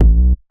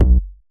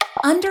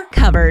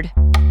Undercovered.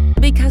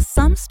 Because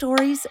some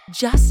stories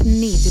just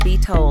need to be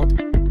told.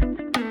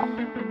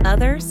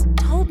 Others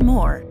told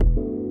more.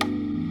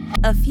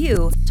 A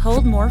few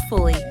told more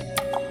fully.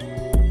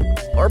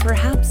 Or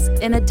perhaps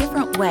in a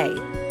different way.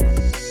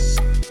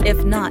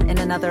 If not in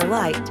another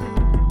light.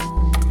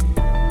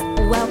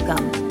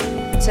 Welcome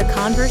to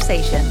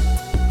Conversation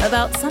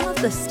about some of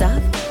the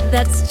stuff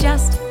that's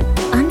just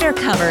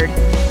undercovered.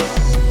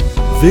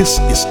 This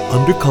is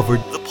Undercovered,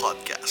 the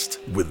podcast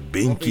with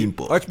Bing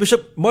Kimpo.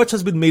 Archbishop, March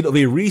has been made of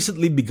a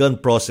recently begun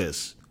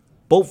process.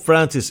 Pope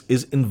Francis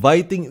is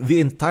inviting the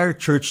entire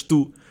church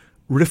to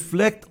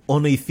reflect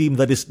on a theme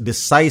that is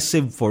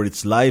decisive for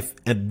its life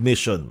and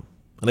mission.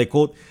 And I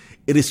quote,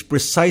 "It is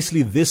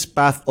precisely this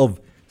path of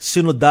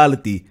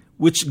synodality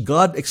which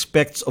God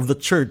expects of the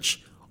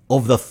church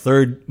of the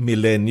third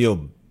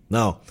millennium."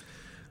 Now,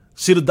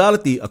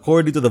 synodality,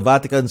 according to the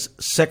Vatican's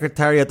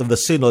Secretariat of the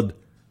Synod,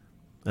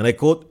 and I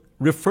quote,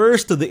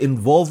 refers to the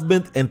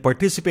involvement and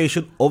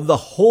participation of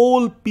the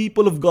whole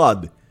people of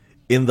God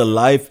in the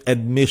life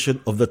and mission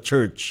of the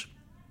church.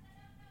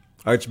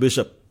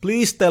 Archbishop,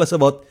 please tell us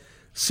about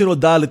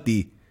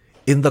synodality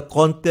in the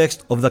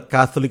context of the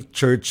Catholic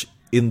Church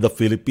in the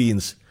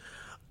Philippines.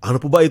 Ano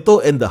po ba ito,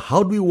 and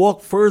how do we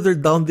walk further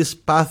down this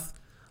path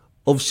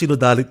of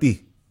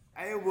synodality?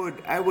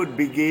 I would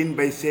begin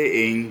by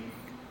saying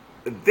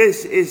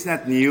this is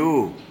not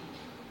new.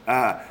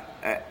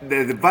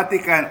 The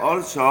Vatican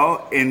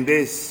also, in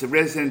these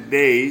recent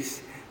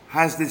days,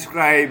 has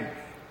described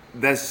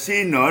the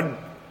synod,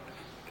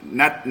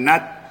 not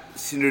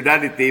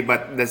synodality,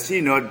 but the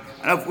synod,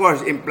 and of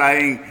course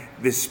implying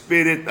the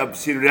spirit of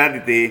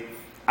synodality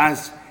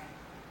as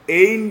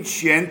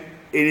ancient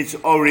in its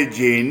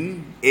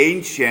origin,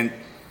 ancient,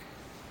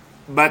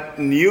 but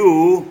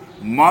new,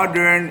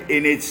 modern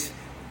in its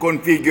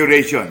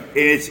configuration,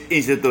 in its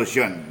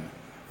institution.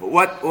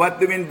 What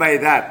do you mean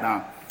by that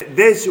now?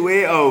 This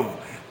way of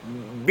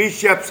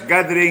bishops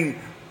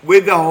gathering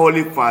with the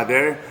Holy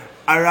Father,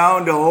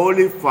 around the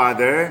Holy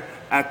Father,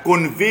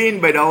 convened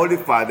by the Holy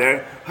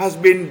Father, has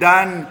been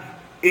done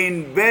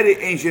in very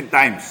ancient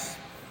times.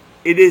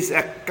 It is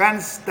a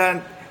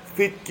constant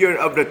feature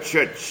of the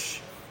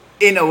church,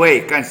 in a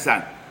way,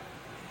 constant.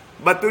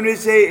 But when we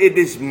say it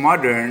is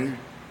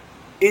modern,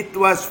 it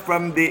was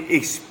from the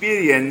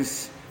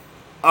experience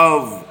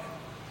of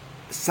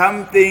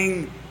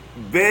something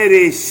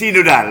very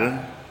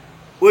synodal,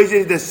 which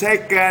is the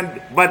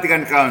Second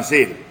Vatican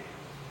Council,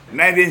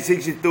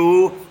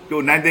 1962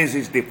 to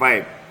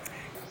 1965.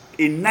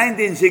 In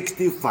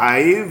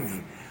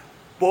 1965,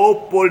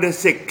 Pope Paul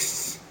VI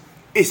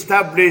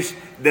established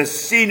the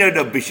Synod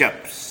of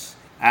Bishops.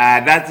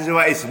 That is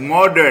why it's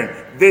modern.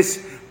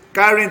 This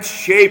current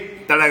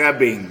shape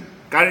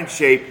current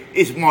shape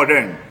is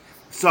modern.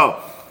 So,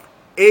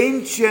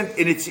 ancient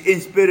in its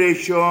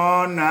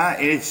inspiration,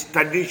 in its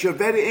tradition,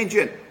 very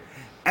ancient.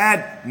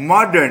 And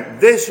modern.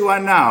 This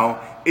one now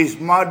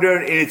is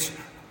modern in its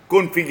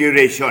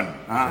configuration.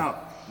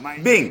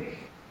 Being,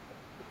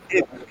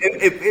 if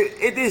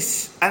it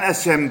is an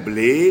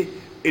assembly,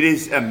 it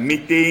is a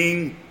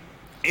meeting,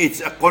 it's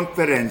a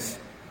conference,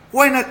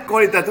 why not call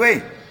it that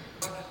way?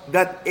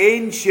 That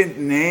ancient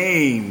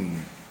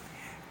name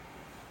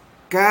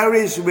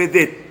carries with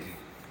it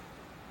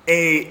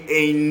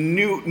a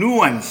new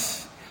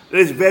nuance that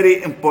is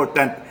very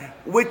important,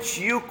 which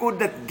you could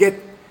not get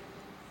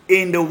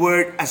in the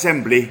word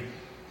assembly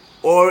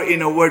or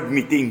in a word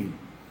meeting.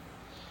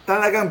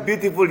 Talagang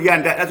beautiful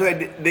yan. That's why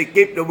they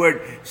keep the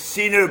word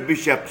Synod of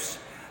Bishops.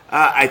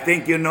 I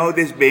think you know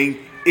this, Being.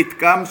 It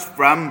comes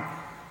from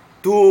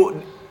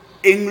two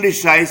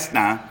Englishized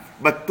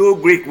but two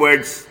Greek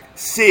words.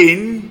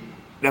 Syn,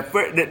 the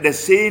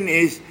syn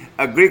is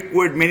a Greek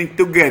word meaning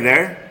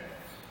together,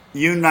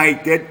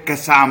 united,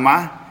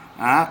 kasama,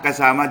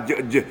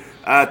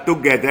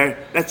 together.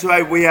 That's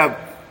why we have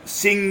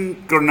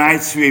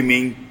synchronized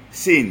swimming,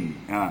 syn.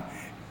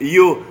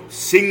 You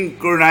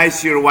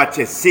synchronize your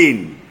watches,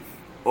 syn.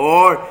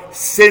 Or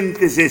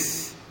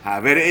synthesis.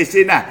 Very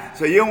easy na.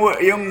 So yung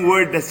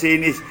word na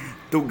syn is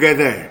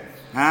together,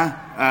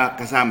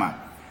 kasama.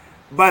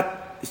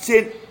 But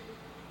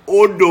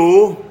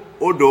odo,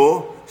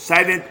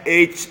 silent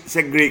H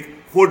sa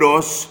Greek,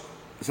 hodos,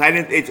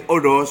 silent H,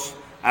 odos,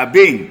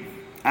 Bing.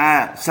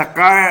 Sa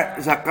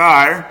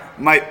car,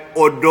 may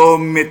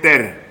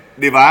odometer.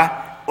 Di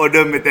ba?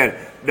 Odometer.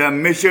 The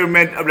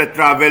measurement of the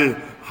travel,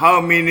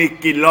 how many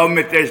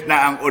kilometers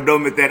na ang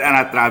odometer ang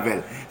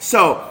na-travel.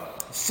 So,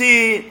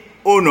 synodos,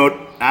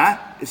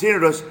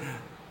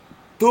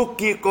 two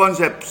key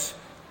concepts,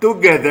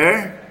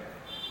 together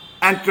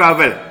and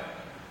travel.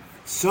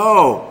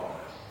 So,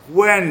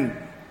 when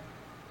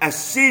a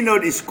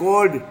synod is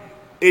called,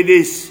 it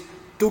is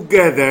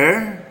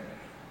together,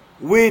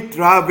 we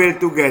travel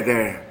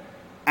together.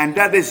 And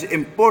that is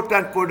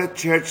important for the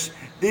church.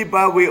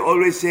 Diba, we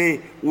always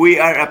say, we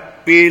are a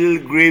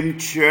pilgrim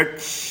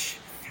church.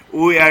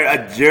 We are a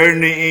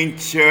journeying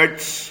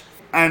church.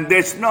 And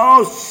there's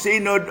no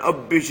synod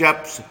of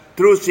bishops,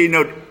 true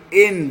synod,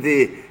 in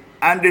the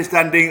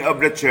understanding of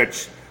the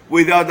church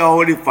without the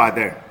Holy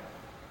Father.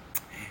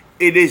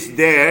 it is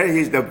there.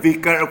 He's the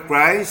vicar of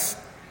Christ,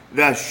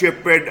 the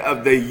shepherd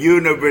of the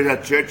universal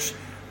church.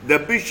 The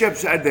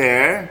bishops are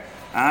there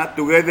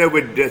together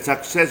with the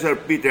successor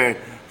Peter,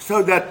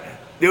 so that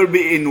they will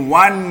be in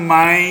one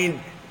mind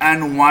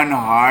and one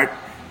heart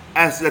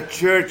as the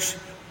church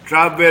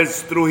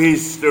travels through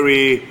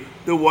history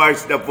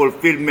towards the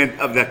fulfillment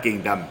of the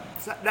kingdom.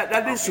 So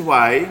that is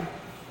why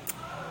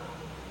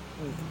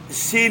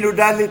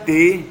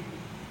synodality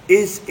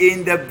is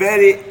in the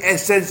very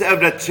essence of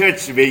the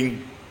church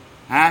being.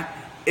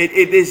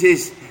 It is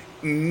his,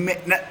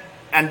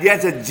 andiyan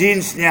sa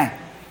genes niya.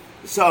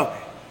 So,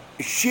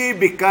 she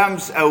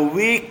becomes a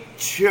weak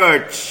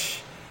church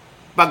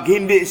pag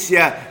hindi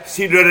siya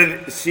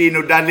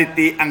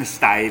synodality ang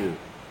style.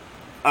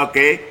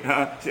 Okay?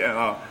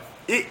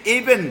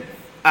 Even,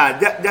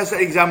 just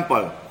an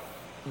example,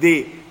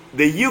 the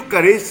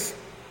Eucharist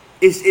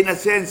is in a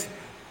sense,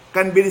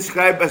 can be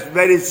described as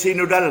very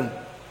synodal.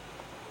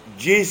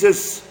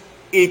 Jesus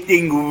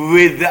eating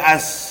with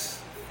us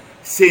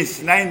since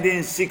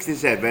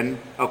 1967,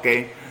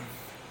 okay?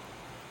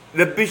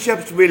 The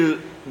bishops will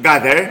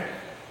gather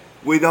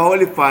with the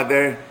Holy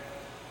Father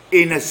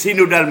in a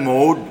synodal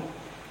mode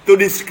to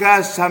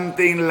discuss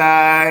something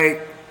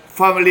like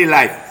family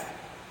life,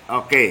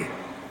 okay?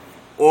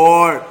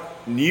 Or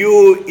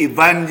new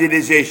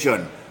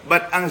evangelization.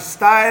 But ang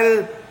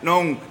style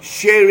ng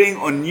sharing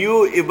on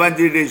new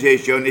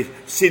evangelization is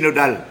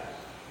synodal.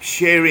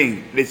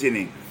 Sharing,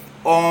 listening.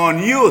 On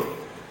youth,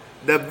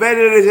 the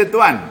very recent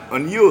one,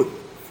 on youth.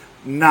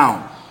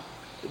 Now,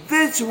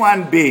 this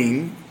one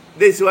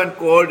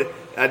called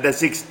the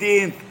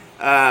 16th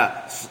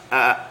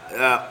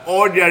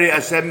Ordinary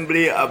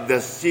Assembly of the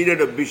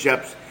Synod of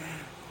Bishops,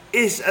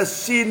 is a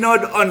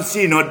synod on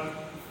synod,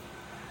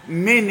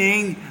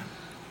 meaning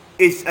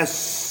it's a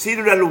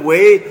synodal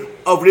way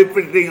of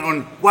reflecting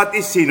on what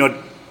is synod.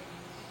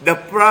 The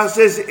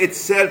process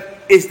itself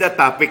is the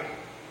topic.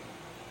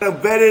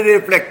 Very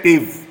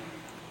reflective.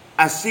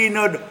 A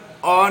synod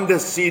on the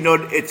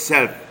synod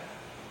itself.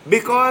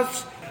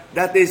 Because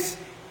that is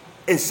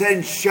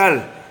essential.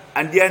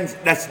 And then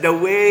that's the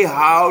way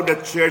how the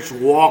church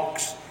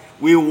walks.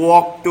 We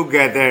walk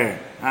together.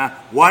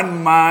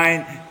 One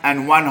mind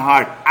and one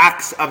heart.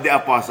 Acts of the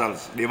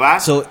Apostles. Di ba?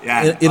 So,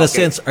 in a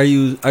sense, are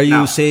you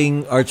now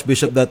saying,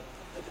 Archbishop, that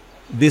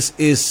this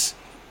is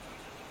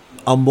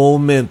a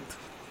moment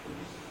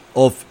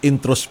of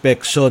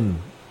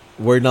introspection?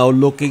 We're now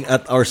looking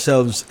at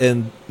ourselves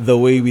and the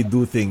way we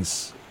do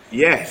things.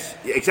 Yes,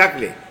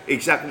 exactly.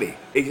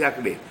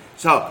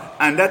 So,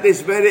 and that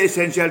is very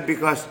essential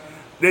because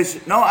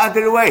there's no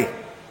other way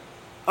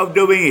of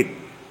doing it.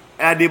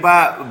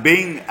 Diba,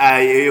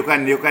 you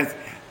can,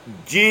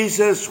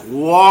 Jesus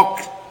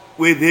walked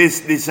with his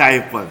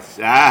disciples.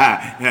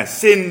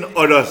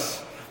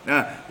 Synodos.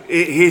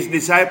 His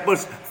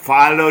disciples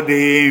followed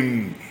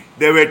him.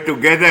 They were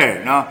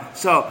together. No?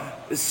 So,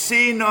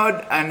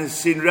 synod and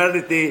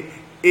synodality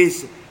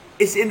is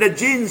in the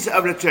genes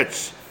of the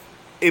church.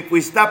 If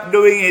we stop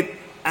doing it,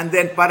 and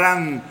then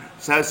parang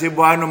sa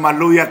Cebuano,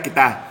 maluya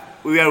kita.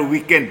 We are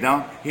weakened,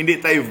 no?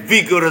 Hindi tayo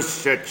vigorous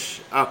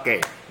church.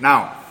 Okay.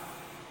 Now,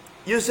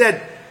 you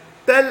said,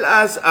 tell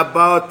us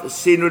about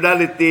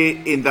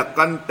synodality in the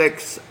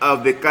context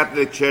of the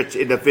Catholic Church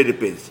in the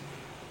Philippines.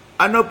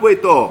 Ano po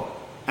ito?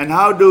 And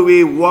how do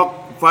we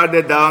walk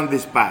further down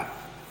this path?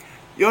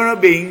 Your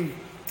being,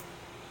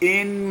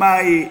 in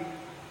my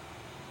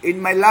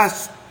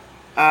last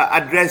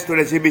address to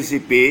the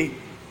CBCP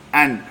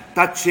and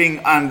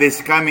touching on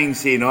this coming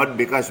synod,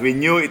 because we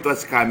knew it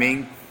was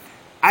coming,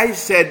 I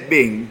said,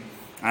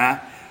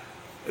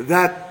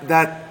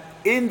 that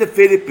in the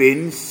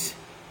Philippines,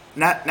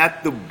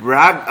 not to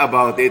brag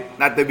about it,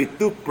 not to be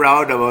too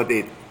proud about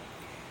it,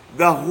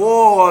 the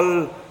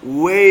whole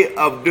way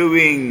of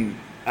doing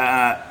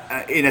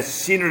in a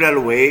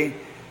synodal way,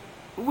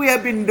 we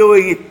have been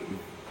doing it.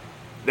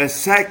 The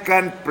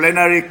Second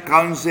Plenary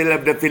Council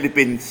of the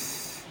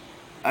Philippines,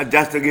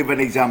 just to give an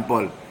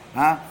example,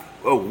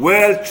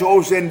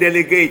 well-chosen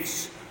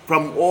delegates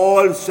from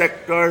all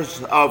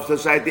sectors of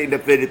society in the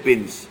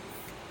Philippines.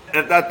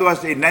 That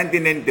was in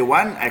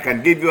 1991. I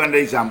can give you an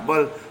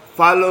example.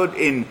 Followed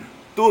in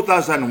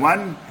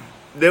 2001,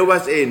 there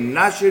was a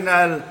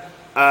national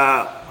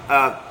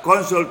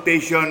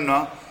consultation,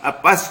 a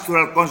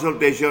pastoral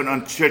consultation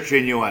on church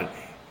renewal,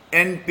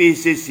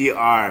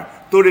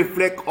 NPCCR, to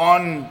reflect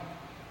on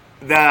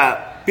the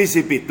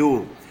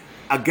PCP2.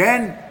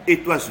 Again,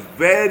 it was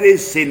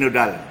very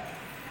synodal.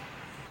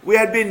 We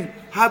had been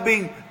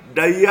having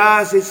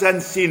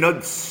diocesan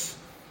synods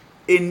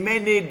in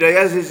many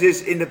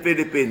dioceses in the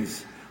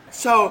Philippines.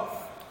 So,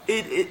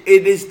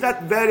 it is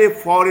not very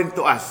foreign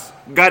to us.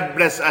 God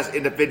bless us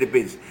in the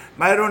Philippines.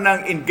 Mayroon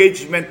ng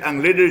engagement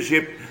ang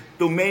leadership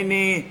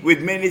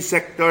with many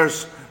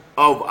sectors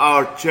of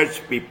our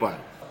church people.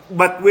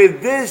 But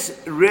with this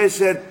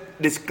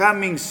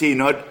coming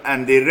synod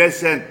and the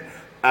recent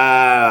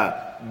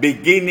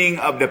beginning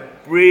of the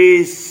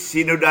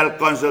pre-synodal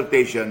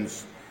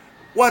consultations,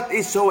 what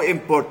is so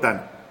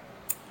important?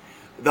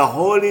 The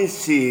Holy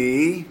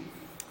See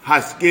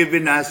has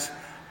given us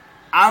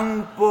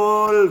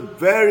ample,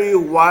 very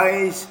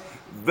wise,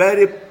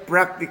 very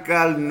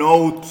practical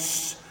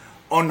notes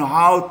on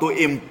how to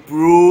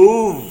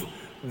improve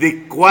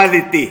the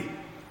quality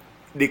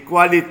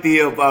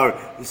of our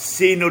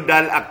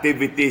synodal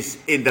activities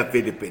in the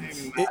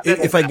Philippines.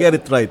 If I get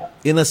it right,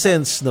 in a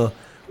sense, no,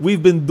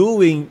 we've been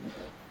doing,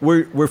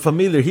 we're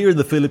familiar here in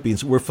the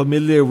Philippines. We're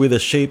familiar with the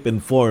shape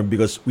and form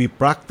because we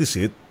practice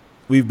it.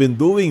 We've been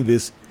doing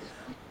this,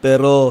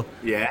 pero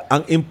Yeah.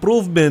 ang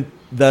improvement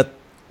that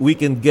we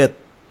can get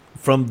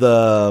from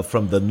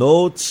the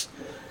notes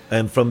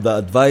and from the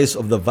advice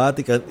of the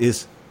Vatican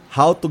is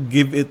how to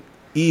give it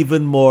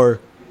even more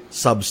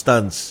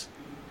substance,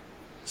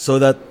 so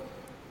that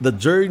the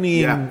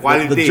journeying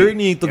quality. the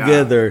journeying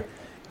together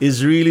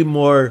is really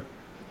more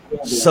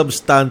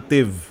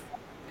substantive.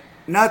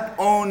 Not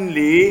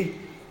only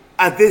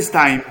at this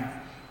time,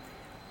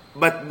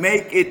 but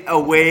make it a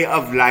way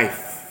of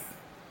life.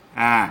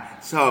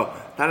 So,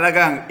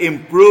 talagang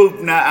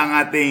improve na ang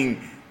ating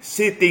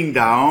sitting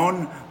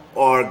down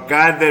or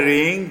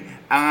gathering,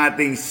 ang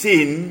ating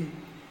sin,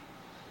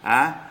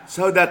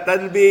 so that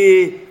that'll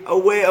be a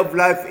way of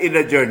life in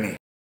a journey.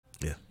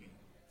 Yeah.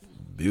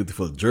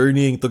 Beautiful.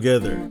 Journeying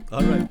together.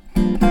 All right.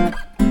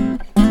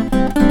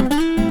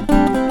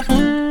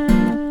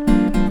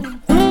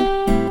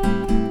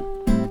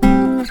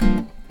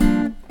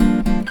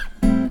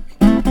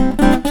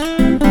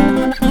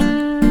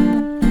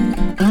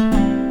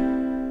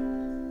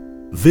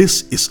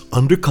 This is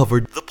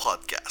Undercovered the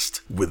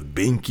Podcast with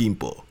Bing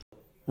Kimpo.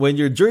 When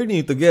you're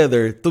journeying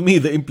together, to me,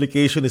 the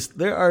implication is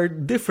there are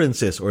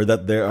differences or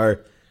that there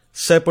are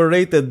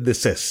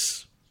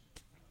separatednesses.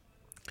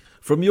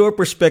 From your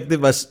perspective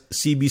as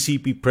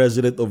CBCP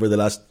president over the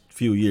last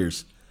few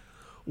years,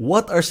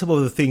 what are some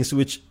of the things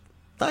which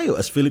tayo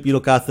as Filipino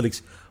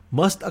Catholics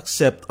must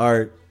accept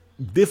are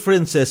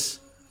differences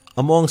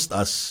amongst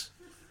us,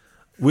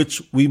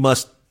 which we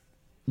must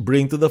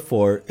bring to the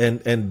fore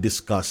and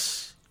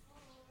discuss?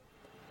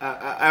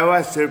 I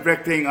was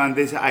reflecting on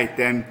this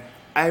item.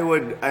 I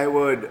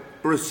would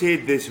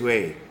proceed this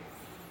way: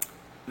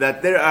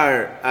 that there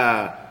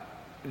are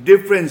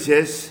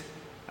differences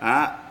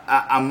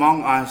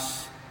among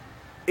us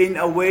in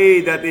a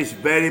way that is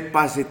very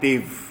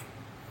positive.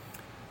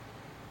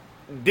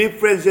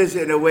 Differences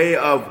in a way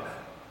of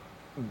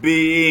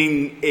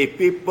being a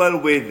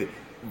people with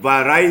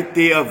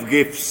variety of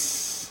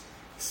gifts.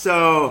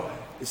 So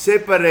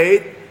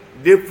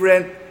separate,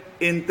 different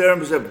in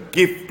terms of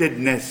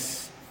giftedness.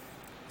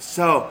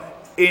 So,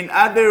 in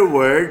other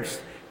words,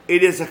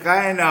 it is a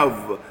kind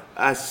of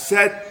a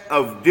set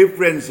of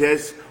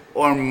differences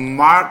or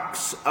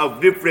marks of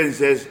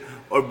differences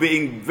or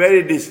being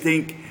very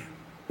distinct,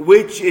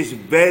 which is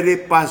very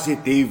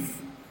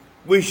positive.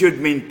 We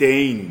should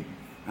maintain.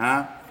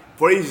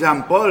 For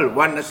example,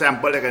 one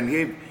example I can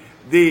give,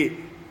 the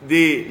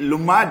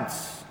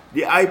LUMADs,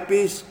 the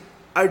IPs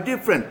are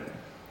different.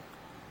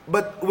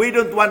 But we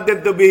don't want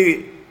them to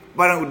be,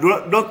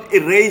 don't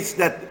erase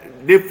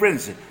that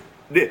difference.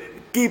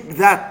 Keep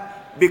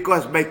that,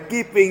 because by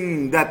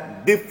keeping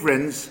that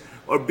difference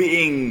or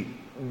being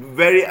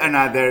very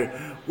another,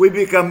 we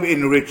become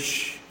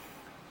enriched.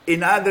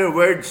 In other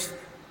words,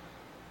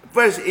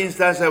 first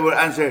instance I will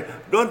answer,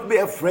 don't be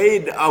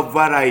afraid of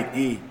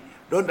variety.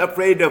 Don't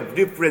afraid of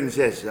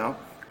differences. No?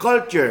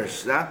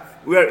 Cultures,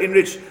 we are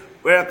enriched.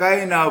 We're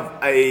kind of,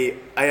 I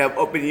have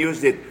often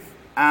used it,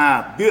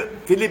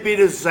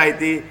 Filipino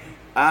society,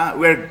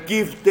 we're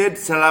gifted,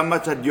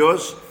 salamat sa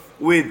Diyos,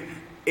 with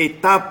a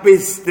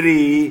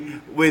tapestry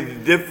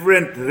with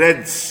different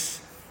reds,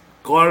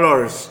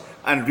 colors,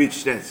 and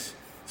richness.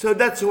 So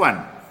that's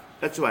one.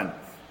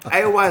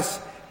 I was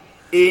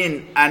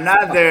in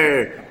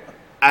another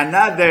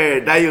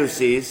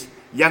diocese,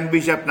 young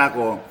bishop na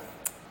ako,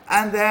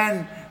 and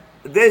then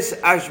this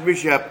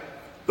archbishop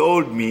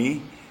told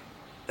me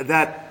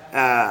that,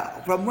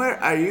 from where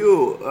are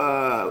you,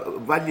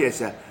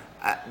 Valles?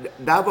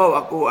 Davao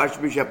ako,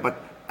 archbishop, but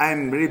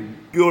I'm really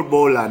pure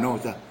Bola, no?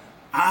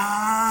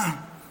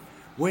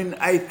 When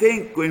we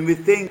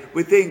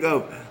think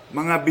of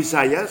mga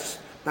Visayas,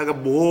 taga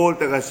Bohol,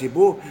 taga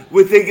Cebu,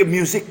 we think of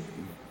music.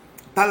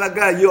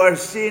 Talaga, you are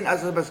seen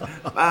as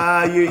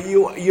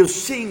you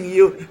sing,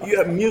 you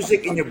have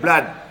music in your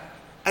blood.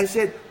 I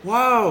said,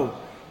 wow,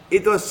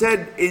 it was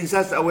said in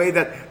such a way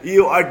that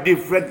you are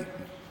different.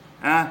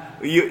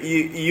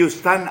 You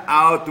stand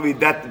out with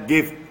that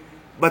gift.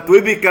 But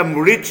we become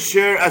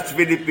richer as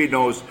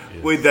Filipinos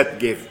with that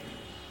gift.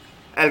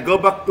 I'll go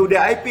back to the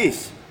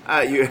IPs.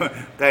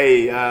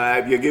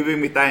 If you're giving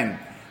me time.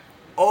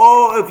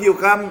 If you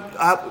come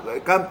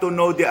to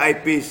know the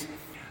IPs,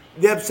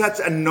 they have such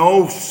a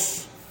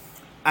nose,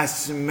 a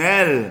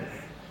smell,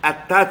 a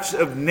touch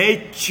of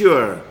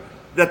nature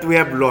that we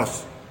have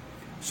lost.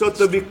 So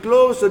to be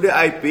close to the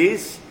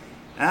IPs,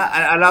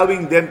 and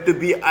allowing them to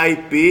be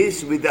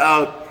IPs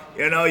without,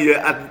 your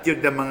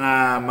attitude ng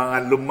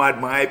mga lumad,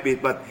 mga IPs,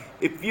 but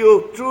if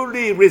you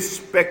truly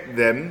respect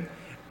them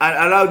and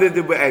allow them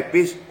to be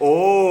IPs,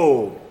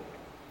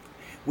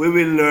 we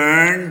will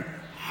learn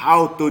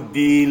how to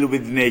deal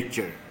with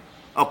nature.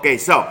 Okay,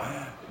 so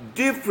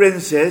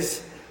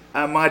differences,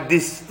 mga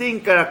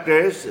distinct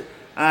characters,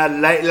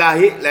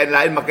 lahi,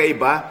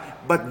 makaiba,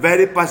 but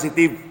very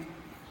positive.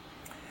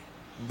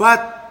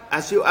 But,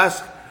 as you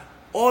ask,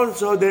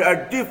 also there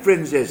are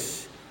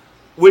differences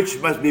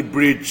which must be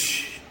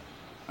bridged.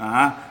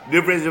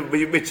 Differences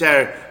which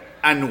are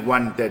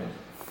unwanted.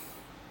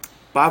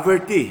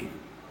 Poverty,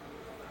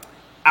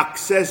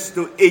 access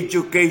to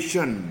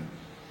education,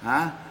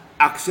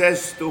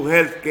 access to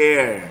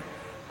healthcare,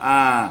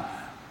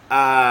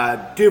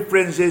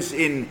 differences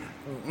in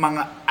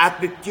mga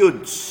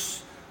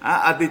attitudes,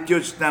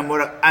 attitudes na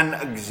murag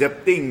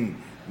unaccepting,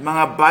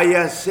 mga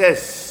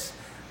biases.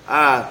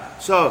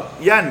 So,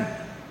 yan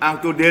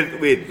ang to deal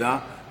with.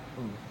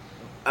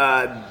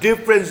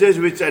 Differences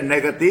which are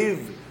negative,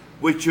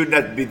 which should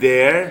not be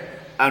there,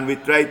 and we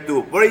try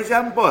to, for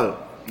example,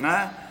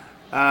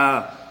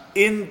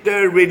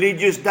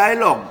 inter-religious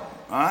dialogue,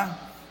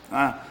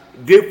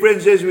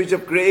 differences which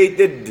have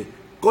created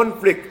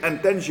conflict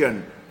and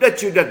tension, that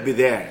should not be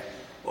there.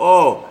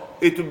 Oh,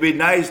 it would be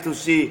nice to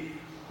see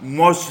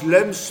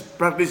Muslims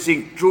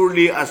practicing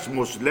truly as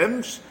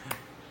Muslims,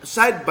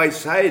 side by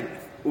side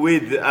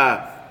with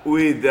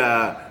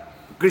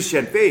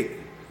Christian faith.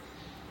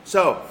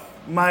 So,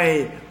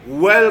 my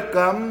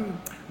welcome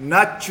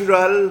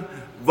natural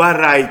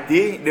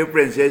variety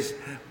differences,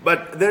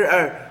 but there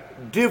are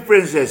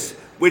differences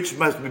which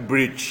must be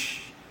bridged.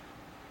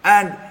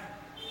 And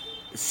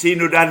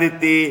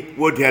synodality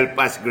would help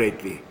us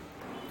greatly.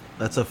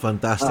 That's a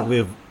fantastic way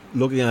of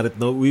looking at it.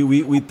 No,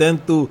 we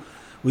tend to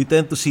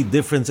see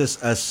differences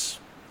as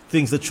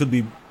things that should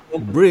be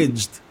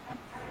bridged,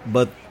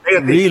 but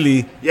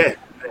really, yes,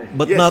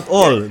 but yes, not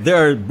all. yes.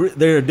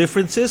 There are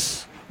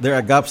differences. There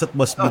are gaps that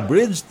must be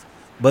bridged,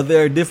 but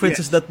there are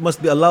differences Yes. that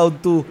must be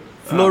allowed to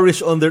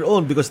flourish on their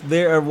own because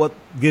they are what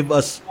give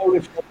us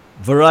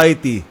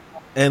variety,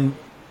 and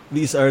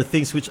these are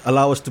things which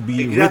allow us to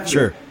be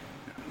richer.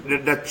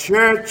 The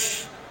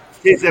church,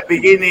 since the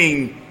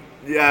beginning,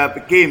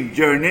 became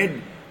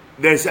journeyed.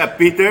 There's a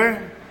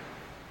Peter,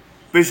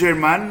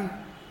 fisherman.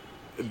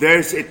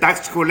 There's a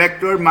tax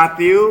collector,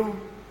 Matthew.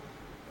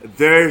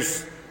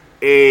 There's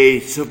a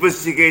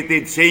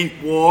sophisticated Saint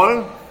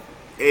Paul,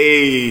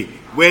 a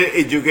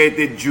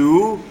well-educated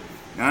Jew.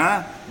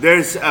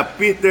 There's a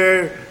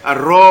Peter, a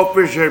raw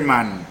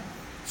fisherman.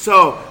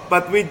 So,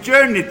 but we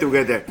journey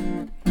together.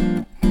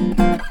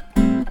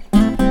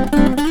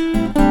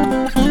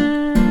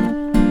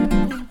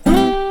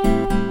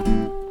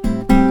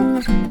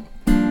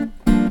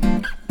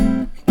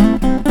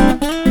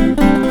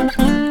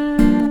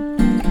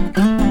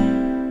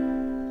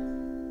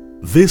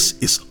 This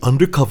is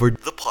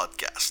Undercovered, the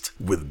podcast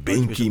with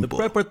Bing The Kimpo.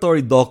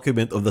 preparatory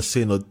document of the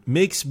Synod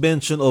makes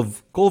mention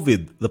of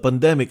COVID, the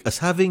pandemic, as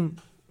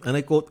having, and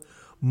I quote,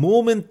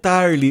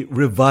 momentarily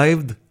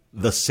revived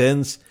the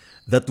sense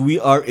that we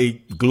are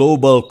a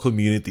global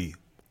community,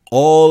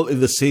 all in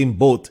the same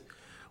boat,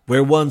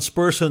 where one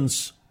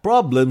person's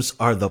problems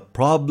are the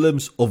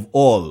problems of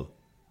all.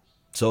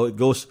 So it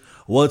goes,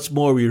 once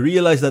more, we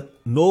realize that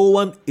no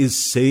one is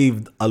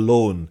saved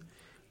alone.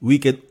 We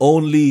can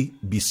only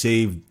be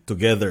saved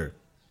together.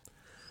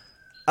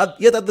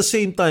 Yet at the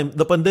same time,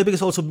 the pandemic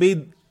has also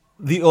made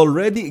the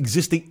already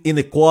existing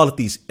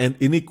inequalities and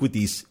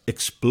iniquities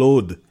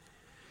explode.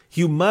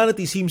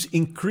 Humanity seems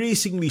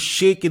increasingly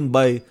shaken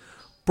by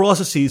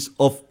processes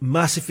of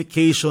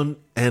massification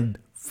and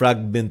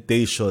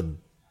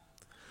fragmentation.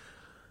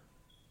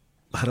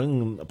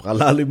 Parang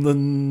napakalalim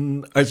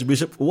nun,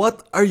 Archbishop.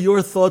 What are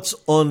your thoughts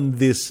on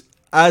this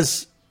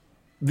as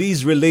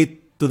these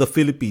relate to the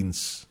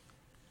Philippines?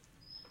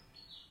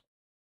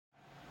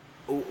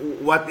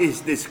 What is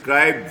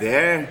described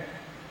there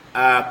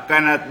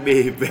cannot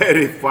be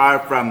very far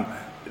from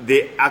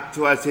the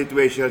actual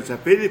situation sa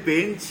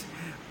Philippines,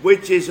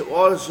 which is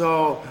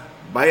also,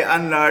 by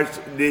and large,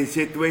 the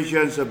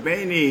situations of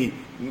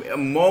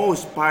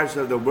most parts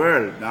of the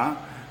world,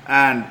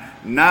 and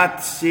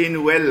not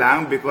seen well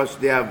lang because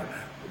they have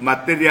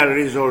material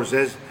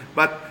resources,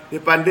 but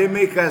the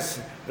pandemic has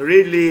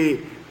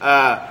really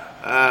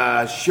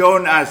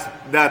shown us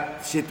that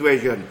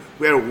situation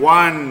where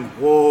one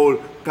whole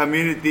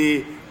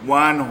community,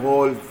 one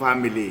whole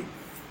family.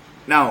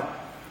 Now,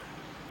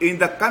 in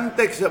the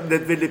context of the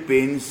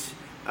Philippines,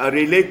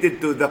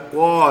 related to the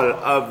call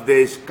of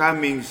this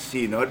coming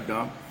synod,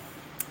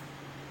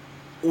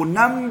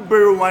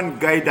 number one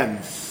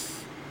guidance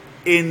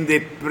in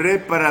the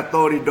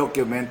preparatory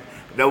document,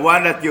 the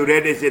one that you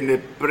read is in the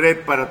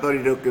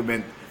preparatory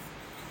document,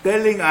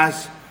 telling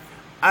us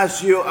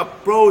as you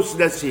approach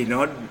the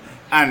synod,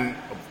 and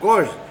of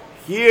course,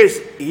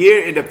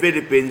 here in the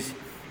Philippines,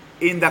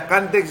 in the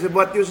context of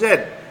what you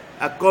said,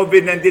 a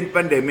COVID-19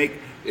 pandemic,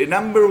 the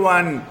number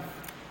one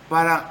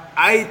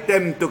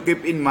item to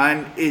keep in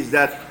mind is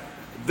that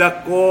the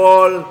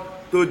call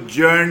to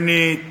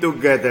journey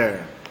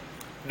together,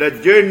 the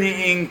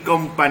journeying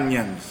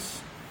companions.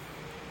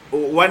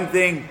 One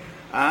thing,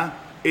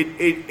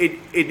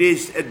 it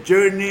is a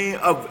journey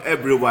of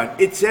everyone.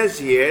 It says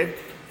here,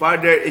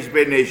 further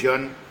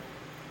explanation,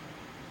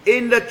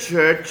 in the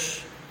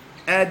church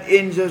and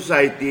in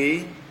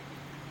society,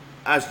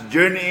 as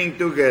journeying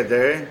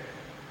together,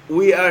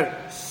 we are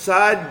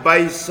side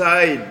by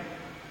side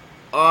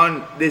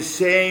on the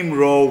same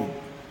road.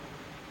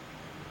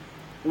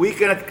 We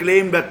cannot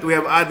claim that we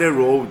have other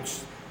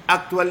roads.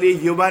 Actually,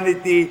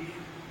 humanity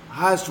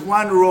has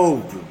one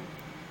road.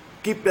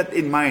 Keep that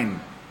in mind.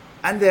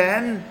 And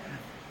then,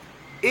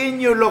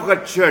 in your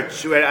local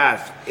church,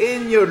 whereas,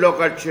 in your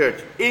local church,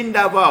 in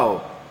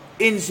Davao,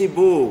 in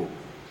Cebu,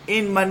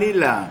 in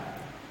Manila,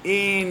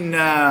 in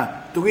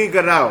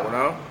Tuguegarao,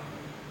 no?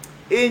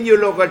 In your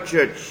local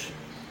church,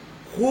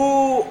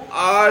 who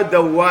are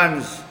the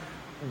ones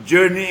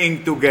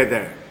journeying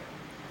together?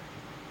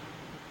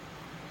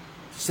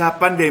 Sa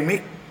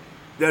pandemic,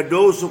 there are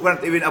those who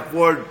can't even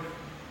afford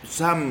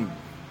some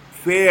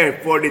fare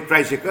for the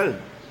tricycle.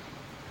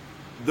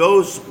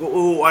 Those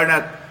who are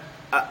not,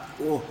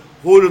 who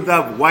don't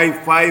have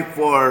Wi-Fi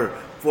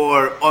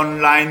for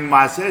online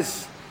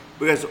masses,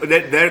 because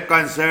their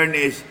concern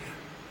is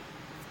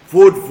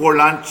food for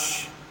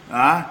lunch.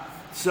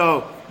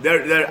 So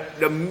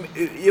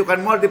you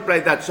can multiply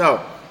that. So,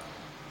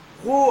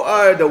 who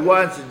are the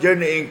ones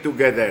journeying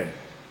together?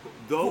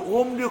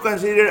 Whom do you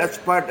consider as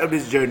part of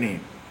this journey?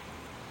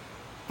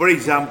 For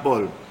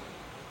example,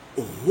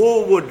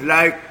 who would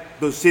like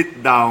to sit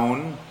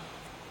down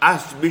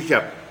as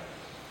bishop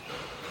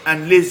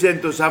and listen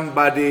to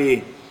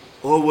somebody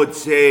who would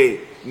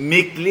say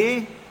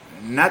meekly,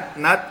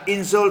 not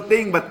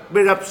insulting, but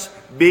perhaps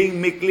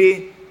being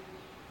meekly,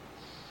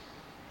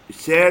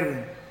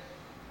 Sir,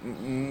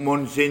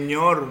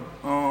 Monsignor,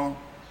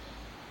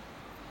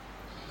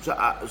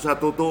 sa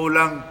totoo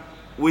lang,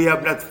 we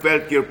have not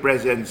felt your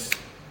presence.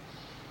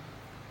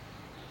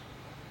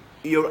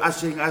 You're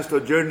asking us to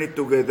journey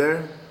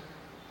together.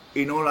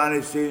 In all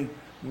honesty,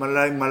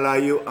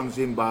 malayo ang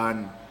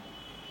simbahan.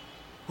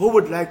 Who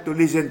would like to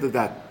listen to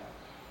that?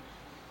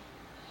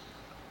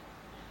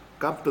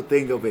 Come to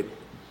think of it.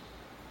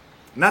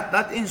 Not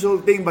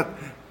insulting, but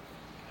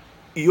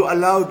you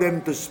allow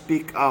them to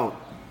speak out.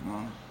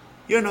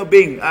 You know,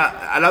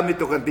 allow me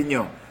to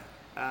continue.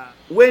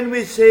 When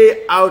we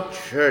say our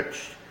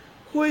church,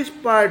 who is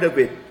part of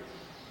it?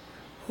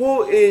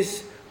 Who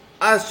is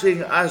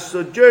asking us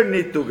to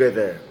journey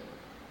together?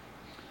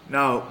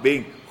 Now,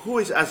 who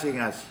is asking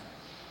us?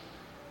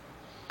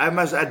 I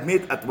must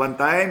admit, at one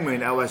time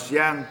when I was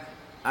young,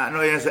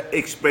 ano yan sa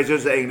expression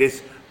sa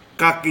English?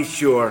 Cocky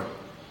sure.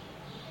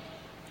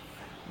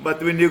 But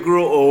when you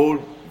grow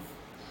old,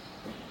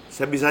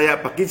 sa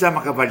Bisaya, pakinsa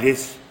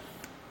makabalis,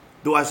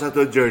 do us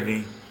to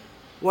journey.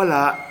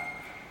 Wala.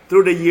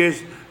 Through the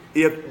years,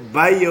 if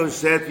by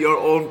yourself, your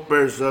own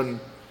person,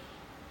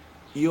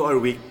 you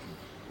are weak.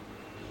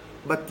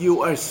 But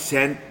you are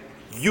sent.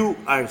 You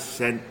are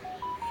sent.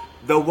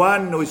 The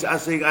one who is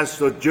asking us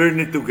to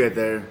journey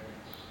together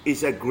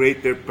is a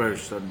greater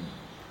person.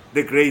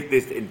 The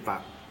greatest, in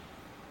fact.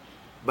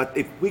 But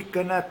if we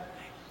cannot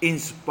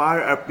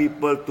inspire our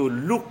people to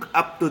look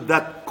up to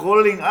that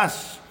calling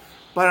us,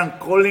 parang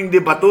calling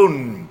the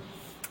baton,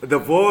 the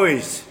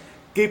voice,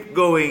 keep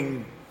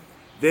going,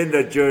 then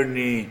the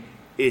journey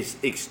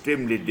is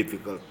extremely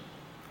difficult.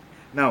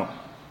 Now,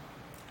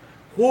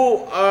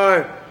 who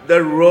are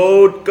the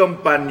road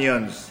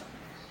companions,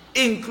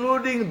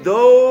 including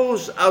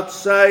those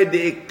outside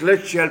the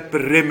ecclesial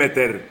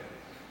perimeter?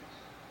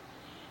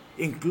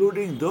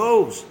 Including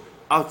those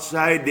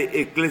outside the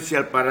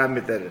ecclesial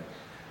parameter.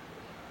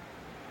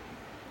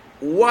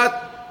 What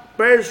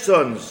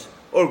persons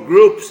or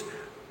groups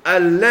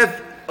are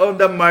left on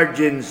the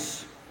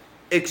margins,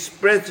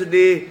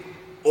 expressly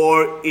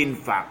or in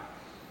fact?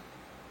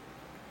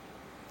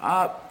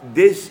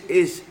 This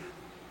is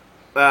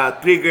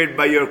triggered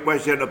by your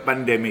question of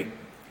pandemic.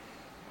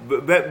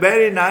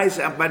 Very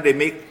nice ang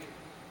pandemic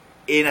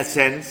in a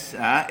sense,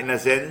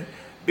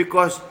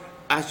 because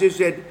as you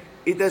said,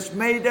 it has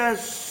made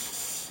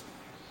us,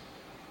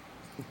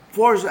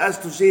 force us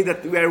to say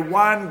that we are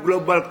one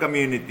global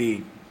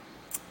community.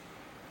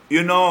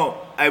 You know,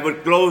 I will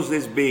close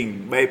this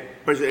being by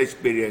personal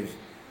experience.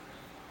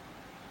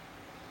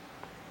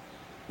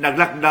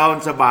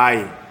 Nag-lockdown sa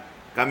bahay.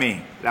 Kami,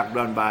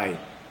 lockdown bahay.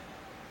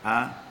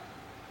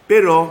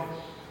 Pero,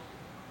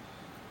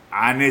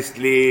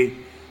 honestly,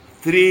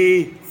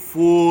 3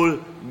 full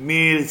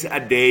meals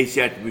a day si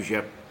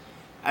Archbishop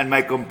and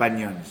my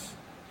companions.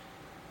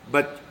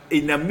 But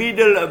in the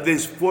middle of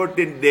this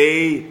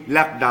 14-day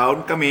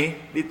lockdown, kami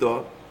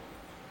dito,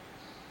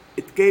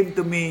 it came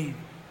to me,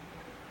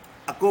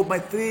 ako may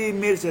 3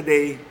 meals a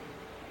day,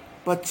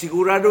 but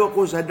sigurado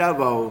ako sa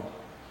Davao,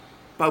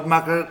 pag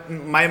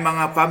may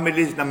mga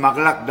families na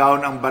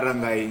mag-lockdown ang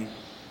barangay,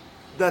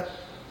 that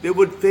they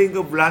would think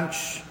of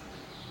lunch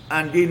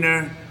and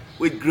dinner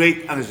with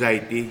great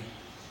anxiety.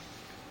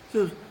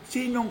 So,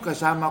 sinong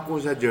kasama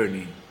ko sa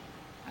journey?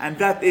 And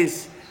that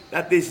is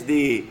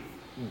the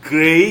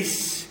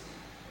grace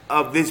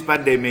of this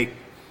pandemic,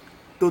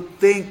 to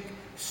think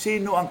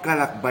sino ang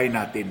kalakbay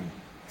natin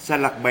sa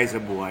lakbay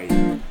sa buhay.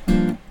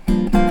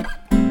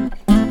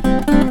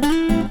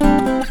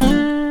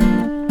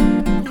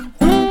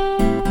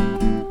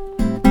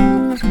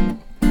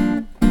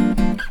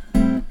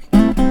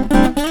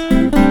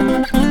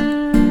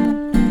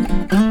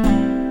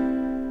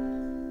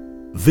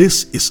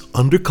 This is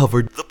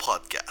Undercovered the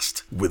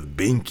Podcast with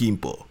Bing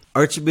Kimpo.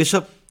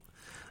 Archbishop,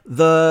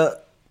 the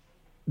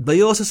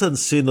diocesan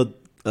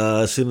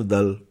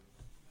synodal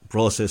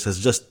process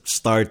has just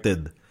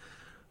started.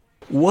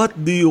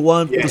 What do you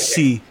want to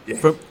see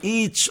from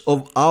each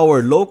of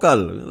our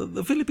local,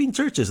 the Philippine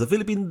churches, the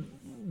Philippine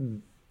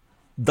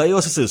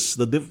dioceses,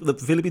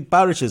 the Philippine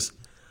parishes?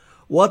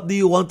 What do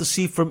you want to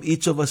see from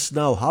each of us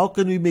now? How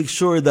can we make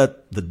sure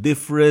that the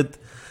different,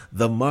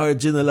 the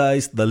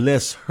marginalized, the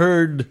less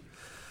heard,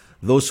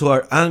 those who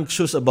are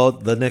anxious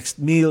about the next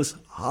meals,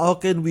 how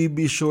can we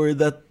be sure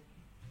that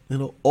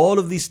all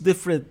of these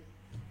different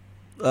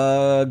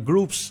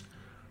groups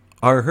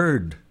are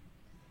heard?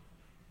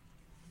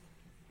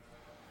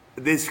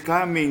 This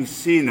coming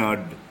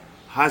synod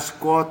has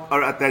caught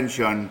our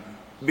attention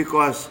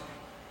because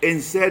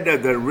instead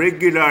of the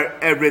regular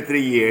every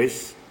 3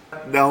 years,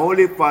 the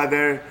Holy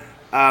Father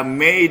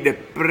made the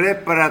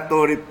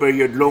preparatory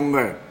period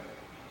longer,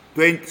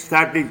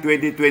 starting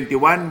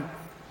 2021,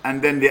 and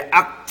then the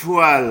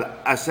actual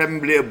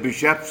Assembly of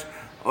Bishops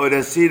or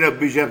the Synod of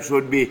Bishops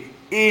would be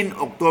in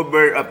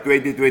October of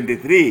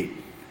 2023.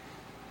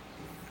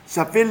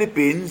 Sa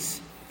Philippines,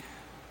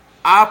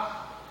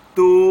 up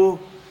to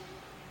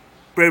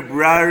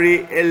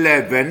February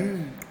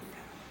 11,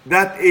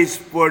 that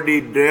is for the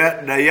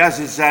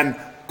diocesan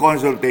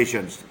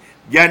consultations.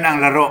 Diyan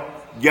ang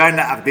laro, diyan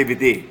ang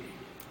activity.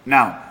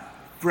 Now,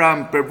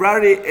 from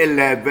February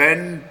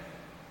 11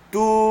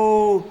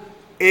 to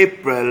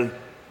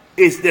April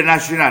is the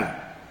national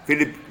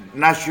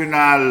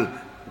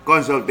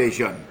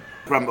consultation.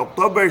 From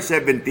October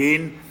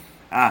 17,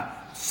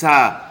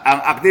 ang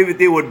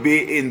activity would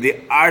be in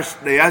the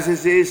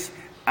archdioceses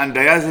and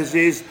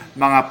dioceses,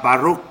 mga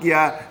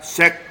parokya,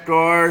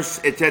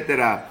 sectors,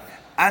 etc.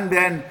 And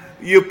then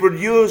you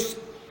produce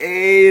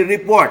a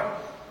report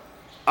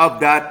of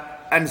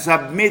that and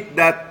submit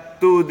that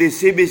to the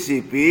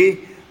CBCP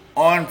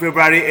on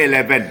February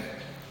 11.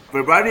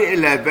 February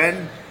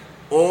 11,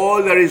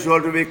 all the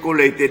results will be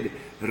collated,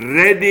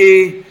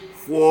 ready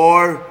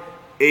for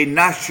a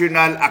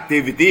national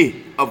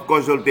activity of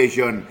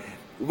consultation,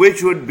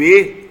 this would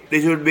be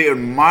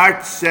on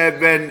March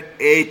 7,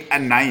 8,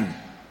 and 9.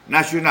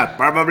 National,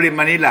 probably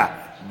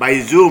Manila, by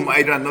Zoom,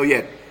 I don't know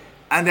yet.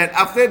 And then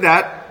after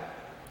that,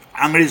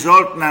 ang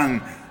result ng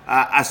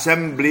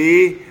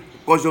assembly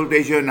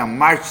consultation ng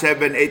March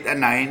 7, 8,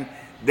 and 9,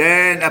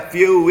 then a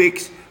few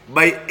weeks,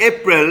 by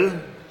April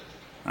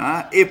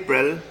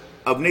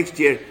of next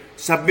year,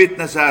 submit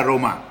na sa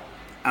Roma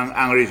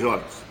ang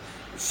results.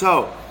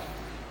 So,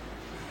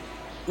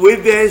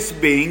 with this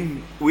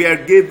being, we are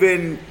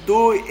given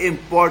two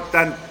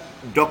important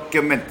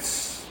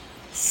documents,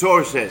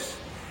 sources.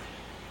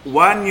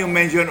 One you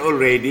mentioned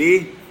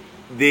already,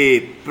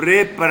 the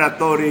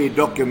preparatory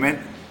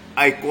document,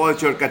 I call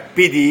shortcut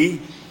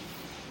PD,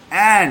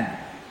 and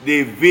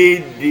the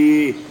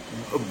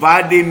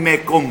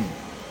Vadimecum.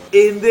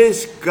 In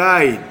this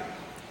guide,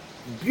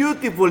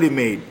 beautifully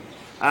made,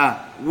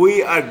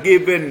 we are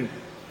given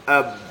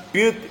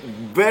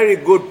very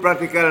good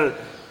practical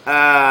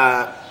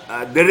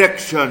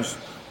directions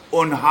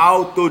on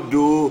how to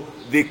do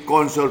the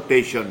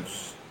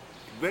consultations.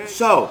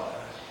 So,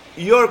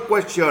 your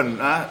question,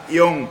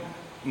 yung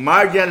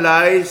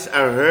marginalized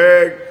are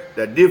heard,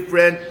 the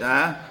different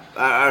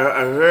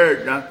are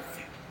heard,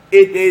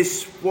 it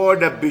is for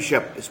the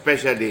bishop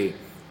especially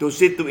to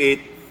see to it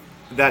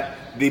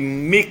that the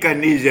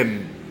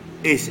mechanism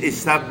is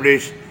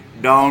established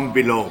down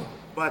below.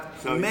 But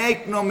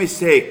make no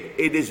mistake,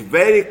 it is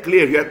very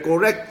clear, you are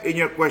correct in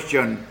your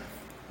question,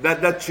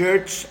 that the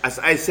church, as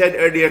I said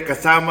earlier,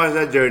 kasama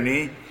sa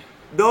journey,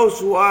 those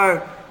who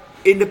are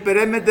in the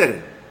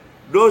perimeter,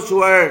 those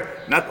who are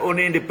not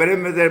only in the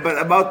perimeter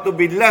but about to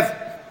be left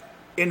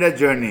in the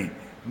journey,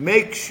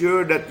 make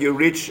sure that you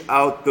reach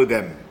out to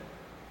them.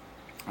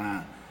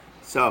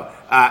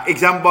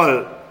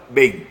 Example,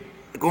 big,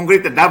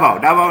 concrete, Davao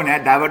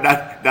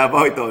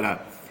ito na.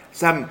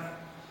 Some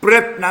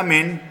prep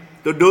namin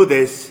to do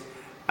this,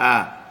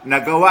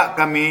 nagawa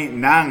kami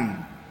ng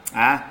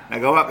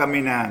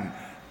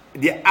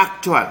the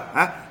actual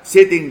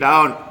sitting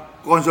down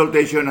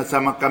consultation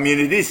sa mga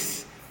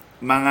communities,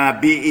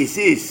 mga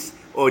BECs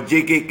o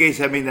GKK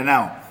sa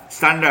Mindanao.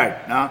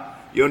 Standard, no?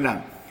 Yun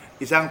lang.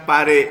 Isang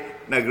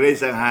pare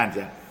nag-raise ang hand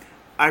siya.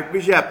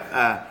 Archbishop,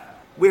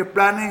 we're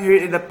planning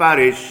here in the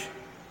parish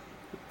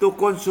to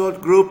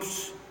consult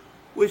groups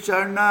which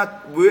are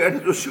not, we are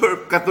not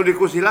sure,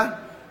 Katoliko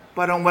sila.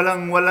 Parang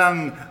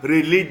walang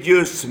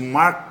religious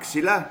mark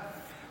sila.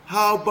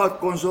 How about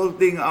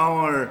consulting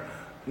our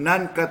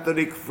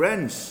non-Catholic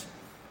friends?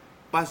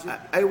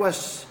 I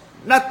was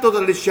not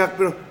totally shocked,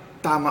 pero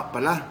tama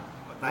pala.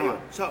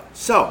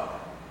 So,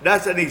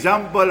 that's an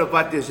example of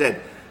what you said.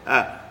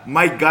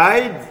 My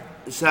guide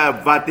sa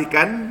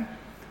Vatican,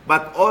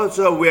 but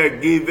also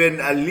we're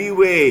given a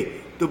leeway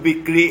to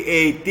be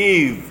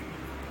creative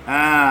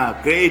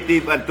and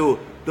to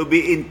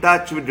be in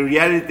touch with the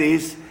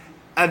realities,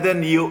 and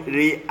then you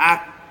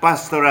react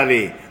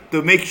pastorally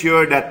to make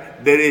sure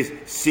that there is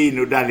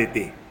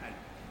synodality.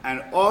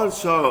 And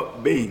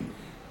also, the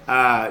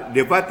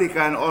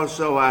Vatican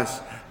also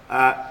has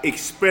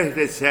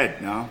expressly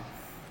said, no,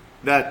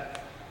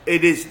 that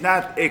it is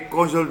not a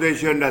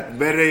consultation that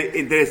very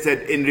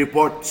interested in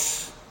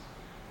reports,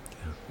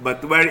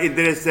 but we're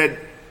interested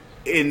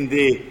in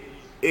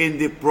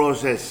the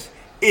process,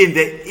 in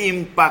the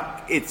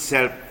impact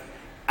itself.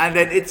 And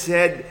then it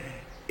said,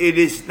 it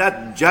is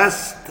not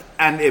just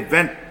an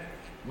event,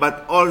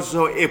 but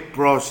also a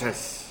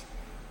process.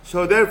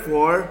 So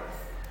therefore,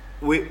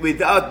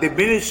 without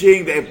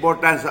diminishing the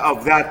importance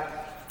of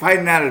that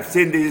final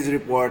synthesis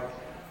report,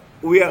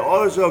 we are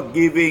also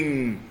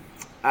giving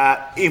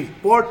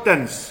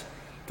importance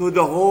to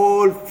the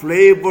whole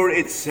flavor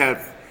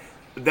itself,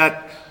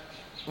 that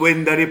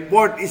when the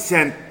report is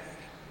sent,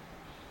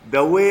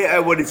 the way I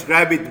would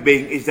describe it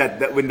being is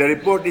that when the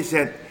report is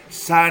sent,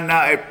 sana,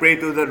 I pray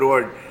to the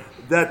Lord,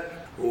 that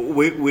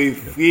we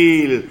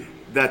feel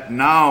that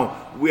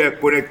now we are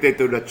connected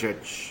to the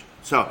church.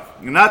 So,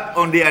 not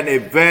only an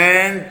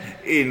event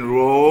in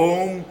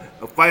Rome,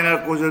 a final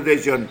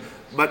consultation,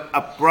 but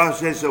a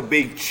process of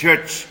being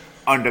church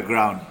on the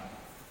ground.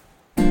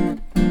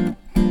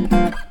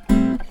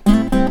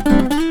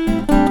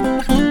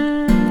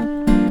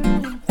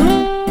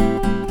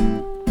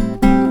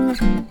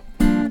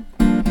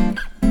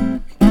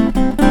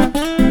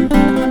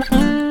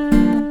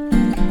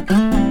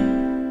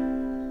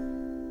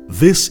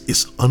 This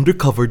is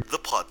Undercovered, the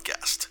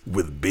podcast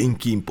with Bing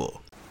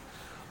Kimpo.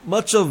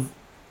 Much of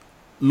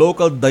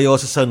local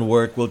diocesan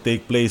work will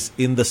take place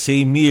in the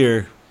same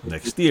year,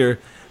 next year,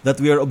 that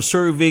we are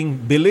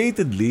observing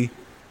belatedly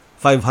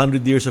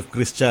 500 years of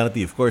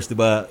Christianity. Of course,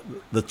 diba,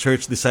 the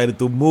church decided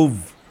to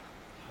move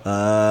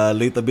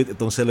late a bit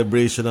itong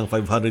celebration ng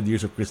 500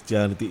 years of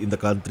Christianity in the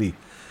country.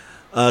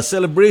 A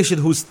celebration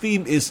whose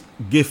theme is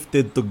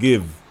Gifted to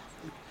Give.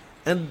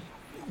 And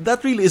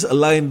that really is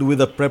aligned with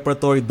the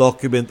preparatory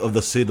document of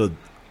the Synod,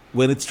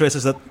 when it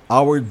stresses that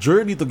our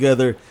journey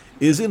together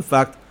is in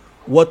fact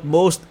what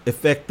most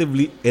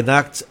effectively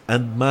enacts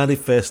and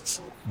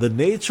manifests the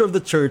nature of the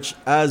church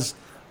as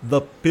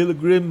the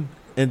pilgrim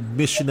and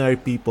missionary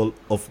people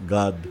of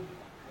God.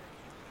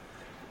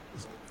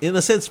 In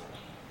a sense,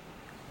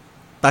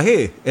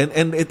 tahe,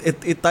 and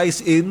it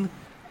ties in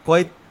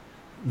quite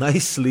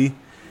nicely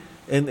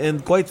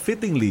and quite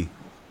fittingly.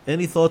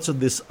 Any thoughts on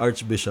this,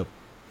 Archbishop?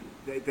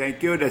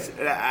 Thank you.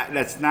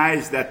 That's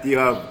nice that you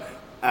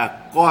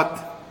have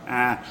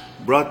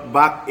brought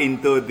back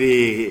into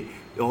the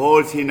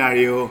whole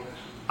scenario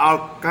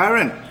our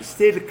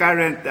still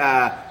current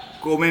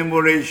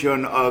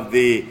commemoration of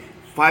the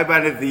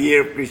 500th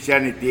year of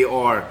Christianity,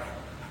 or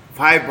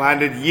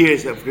 500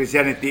 years of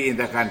Christianity in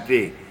the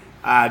country.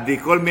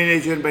 The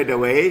culmination, by the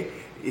way,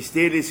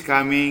 still is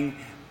coming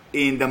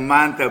in the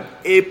month of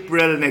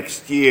April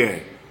next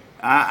year.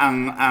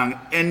 Ang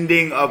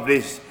ending of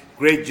this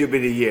Great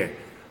Jubilee year.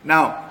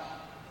 Now,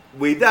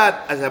 with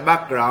that as a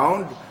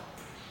background,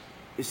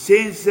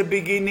 since the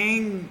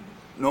beginning,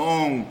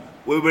 noong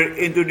we were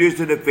introduced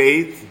to the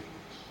faith,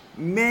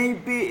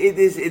 maybe it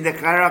is in the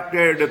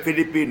character of the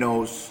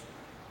Filipinos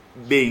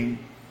being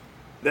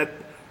that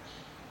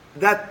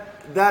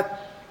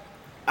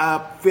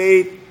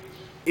faith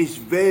is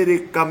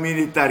very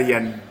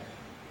communitarian.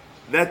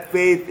 That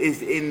faith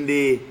is in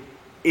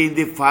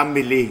the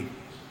family.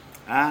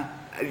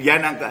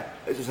 Yan ang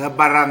sa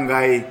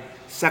barangay,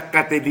 sa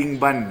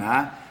katidingban,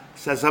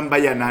 sa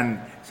sambayanan.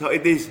 So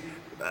it is,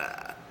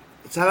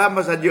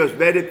 salamat sa Diyos,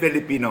 very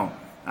Filipino.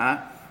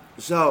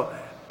 So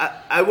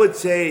I would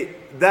say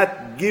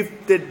that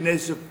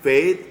giftedness of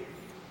faith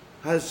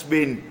has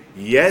been,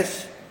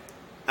 yes,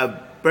 a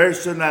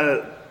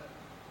personal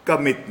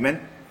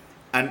commitment,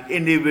 an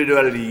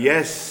individual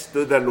yes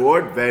to the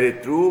Lord, very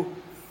true.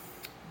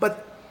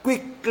 But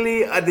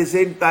quickly, at the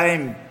same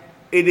time,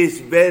 it is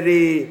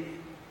very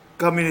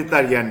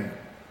communitarian.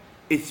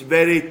 It's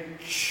very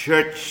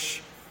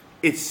church.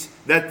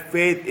 That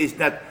faith is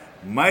not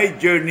my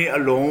journey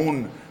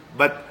alone,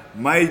 but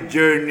my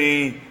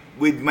journey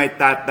with my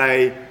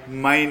tatay,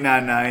 my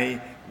nanay,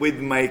 with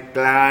my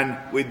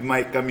clan, with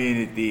my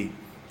community.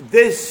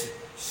 This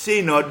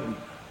synod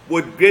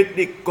would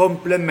greatly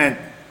complement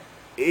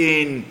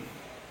in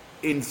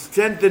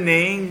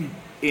strengthening,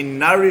 in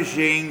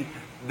nourishing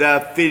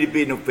the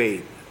Filipino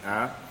faith.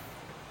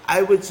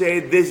 I would say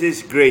this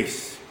is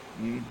grace.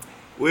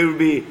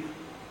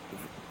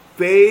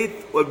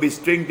 Faith will be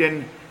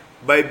strengthened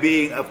by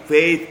being a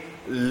faith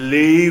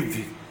lived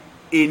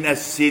in a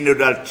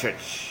synodal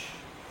church.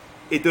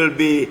 It will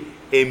be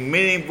a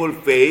meaningful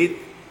faith,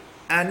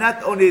 and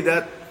not only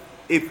that,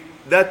 if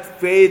that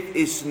faith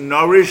is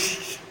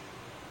nourished,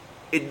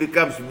 it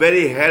becomes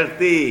very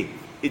healthy.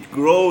 It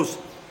grows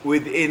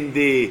within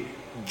the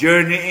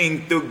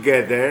journeying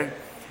together.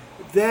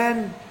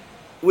 Then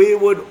we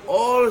would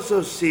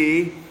also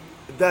see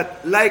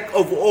that, like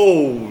of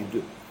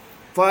old,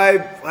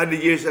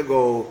 500 years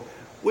ago,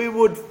 we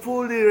would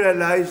fully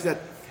realize that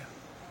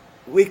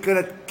we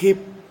cannot keep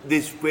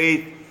this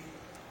faith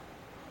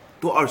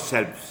to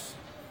ourselves.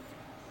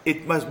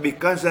 It must be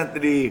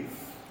constantly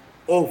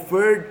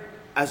offered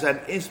as an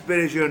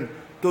inspiration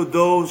to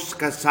those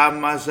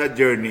kasama sa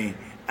journey,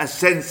 a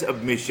sense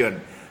of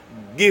mission,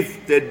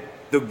 gifted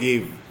to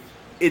give.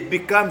 It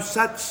becomes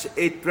such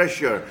a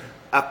treasure.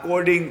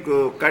 According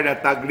to Cardinal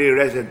Tagle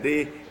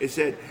recently, he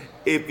said,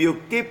 if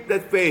you keep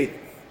that faith,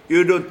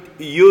 you don't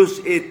use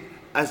it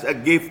as a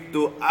gift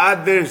to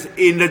others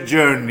in the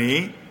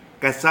journey,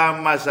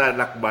 kasama sa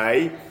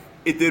lakbay,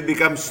 it will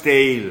become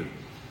stale.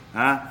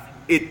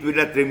 It will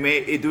not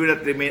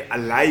remain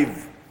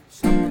alive.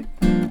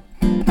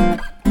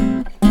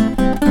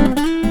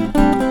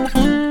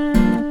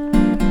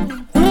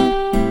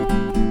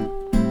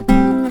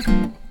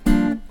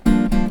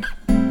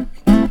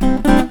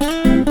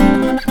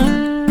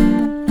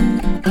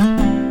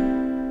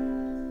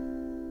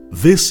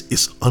 This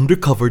is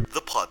Undercovered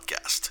the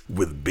Podcast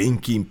with Bing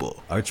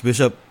Kimpo.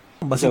 Archbishop,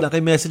 basta lang kay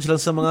message lang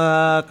sa mga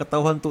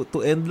katauhan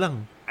to end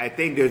lang. I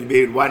think this will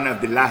be one of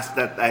the last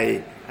that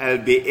I'll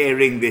be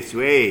airing this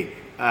way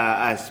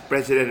as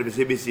president of the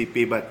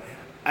CBCP. But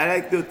I'd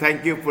like to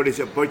thank you for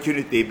this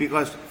opportunity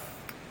because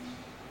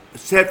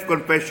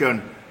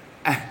self-confession,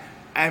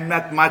 I'm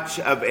not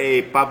much of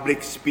a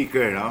public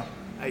speaker. No?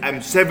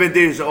 I'm 70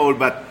 years old,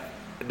 but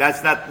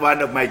that's not one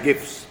of my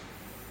gifts.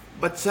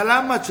 But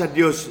salamat sa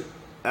Diyos,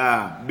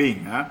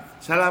 Bing.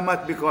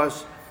 Salamat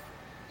because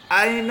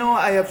I know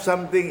I have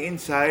something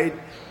inside,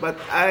 but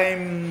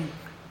I'm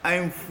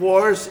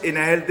forced in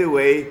a healthy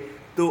way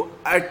to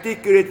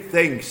articulate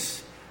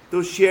things,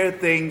 to share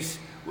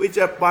things which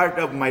are part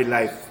of my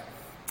life.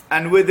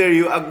 And whether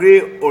you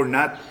agree or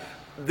not,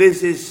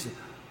 this is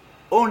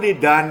only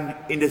done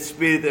in the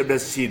spirit of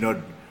the synod.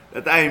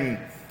 That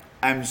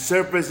I'm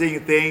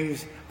surfacing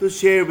things to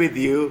share with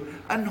you,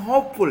 and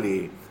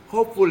hopefully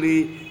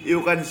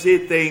you can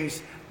see things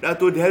that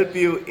would help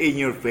you in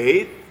your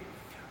faith,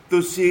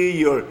 to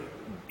see your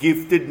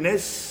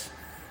giftedness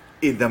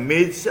in the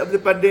midst of the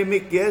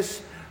pandemic,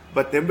 yes,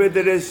 but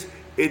nevertheless,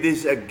 it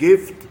is a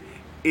gift,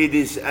 it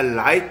is a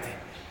light,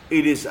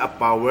 it is a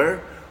power,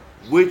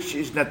 which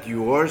is not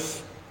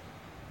yours,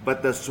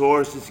 but the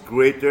source is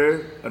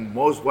greater and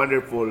most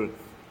wonderful,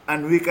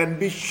 and we can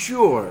be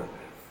sure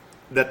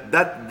that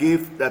that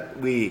gift that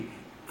we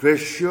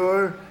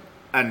treasure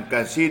and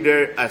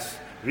consider as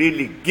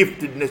really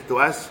giftedness to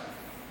us,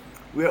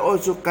 we are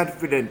also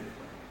confident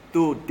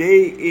to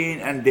day in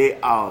and day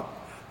out,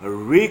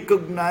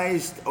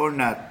 recognized or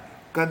not,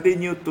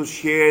 continue to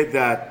share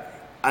that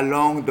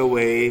along the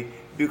way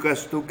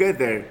because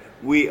together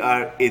we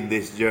are in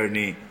this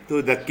journey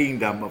to the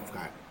kingdom of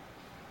God.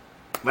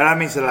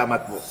 Maraming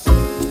salamat po.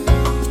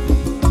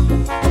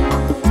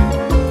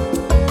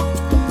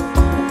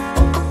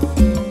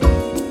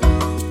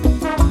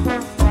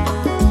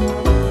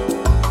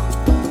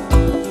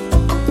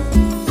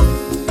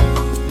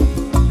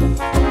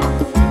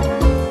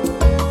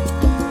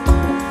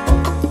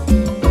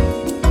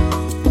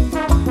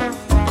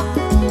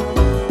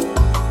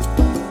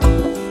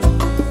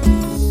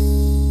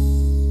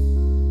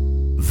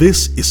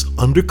 This is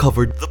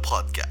Undercovered the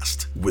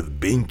Podcast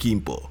with Bing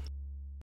Kimpo.